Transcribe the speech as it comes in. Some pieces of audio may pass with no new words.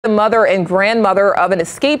mother and grandmother of an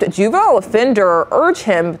escaped juvenile offender urge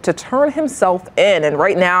him to turn himself in. And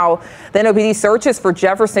right now, the NOPD searches for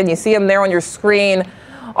Jefferson. You see him there on your screen.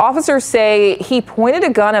 Officers say he pointed a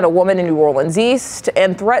gun at a woman in New Orleans East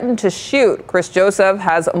and threatened to shoot. Chris Joseph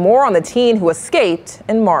has more on the teen who escaped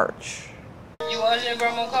in March. You watching your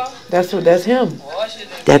grandma call? That's him.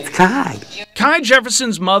 That's Kai. Kai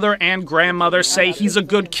Jefferson's mother and grandmother say he's a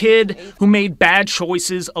good kid who made bad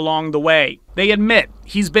choices along the way. They admit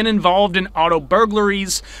he's been involved in auto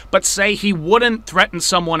burglaries, but say he wouldn't threaten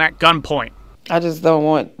someone at gunpoint. I just don't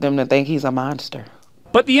want them to think he's a monster.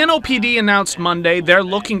 But the NOPD announced Monday they're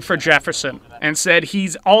looking for Jefferson and said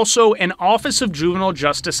he's also an Office of Juvenile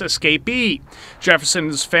Justice escapee.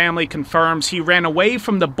 Jefferson's family confirms he ran away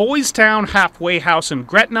from the Boys Town halfway house in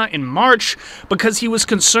Gretna in March because he was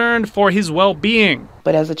concerned for his well-being.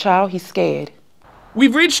 But as a child, he's scared.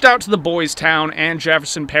 We've reached out to the Boys Town and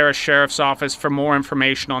Jefferson Parish Sheriff's Office for more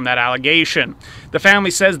information on that allegation. The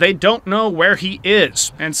family says they don't know where he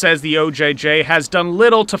is and says the OJJ has done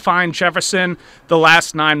little to find Jefferson the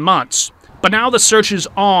last 9 months. But now the search is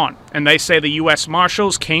on, and they say the U.S.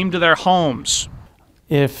 Marshals came to their homes.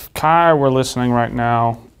 If Kai were listening right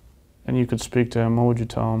now and you could speak to him, what would you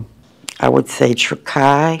tell him? I would say,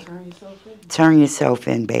 Kai, turn yourself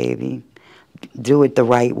in, baby. Do it the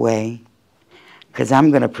right way. Because I'm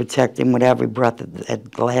going to protect him with every breath, the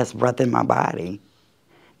last breath in my body.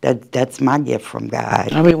 That's my gift from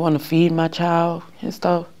God. I really want to feed my child and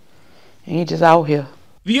stuff, and he's just out here.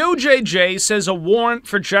 The OJJ says a warrant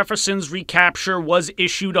for Jefferson's recapture was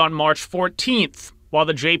issued on March 14th. While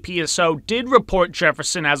the JPSO did report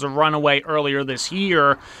Jefferson as a runaway earlier this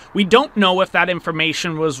year, we don't know if that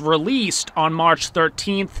information was released on March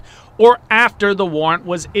 13th or after the warrant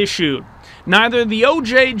was issued. Neither the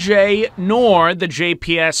OJJ nor the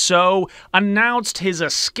JPSO announced his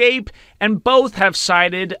escape, and both have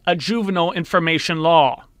cited a juvenile information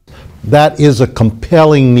law. That is a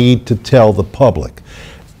compelling need to tell the public.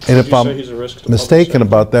 And if I'm mistaken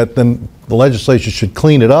about that, then the legislature should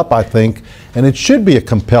clean it up, I think, and it should be a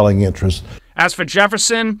compelling interest. As for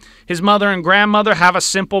Jefferson, his mother and grandmother have a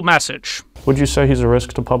simple message. Would you say he's a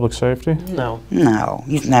risk to public safety? No. No,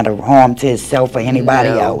 he's not a harm to himself or anybody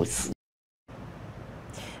else.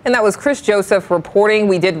 And that was Chris Joseph reporting.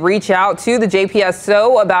 We did reach out to the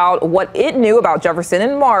JPSO about what it knew about Jefferson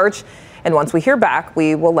in March. And once we hear back,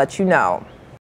 we will let you know.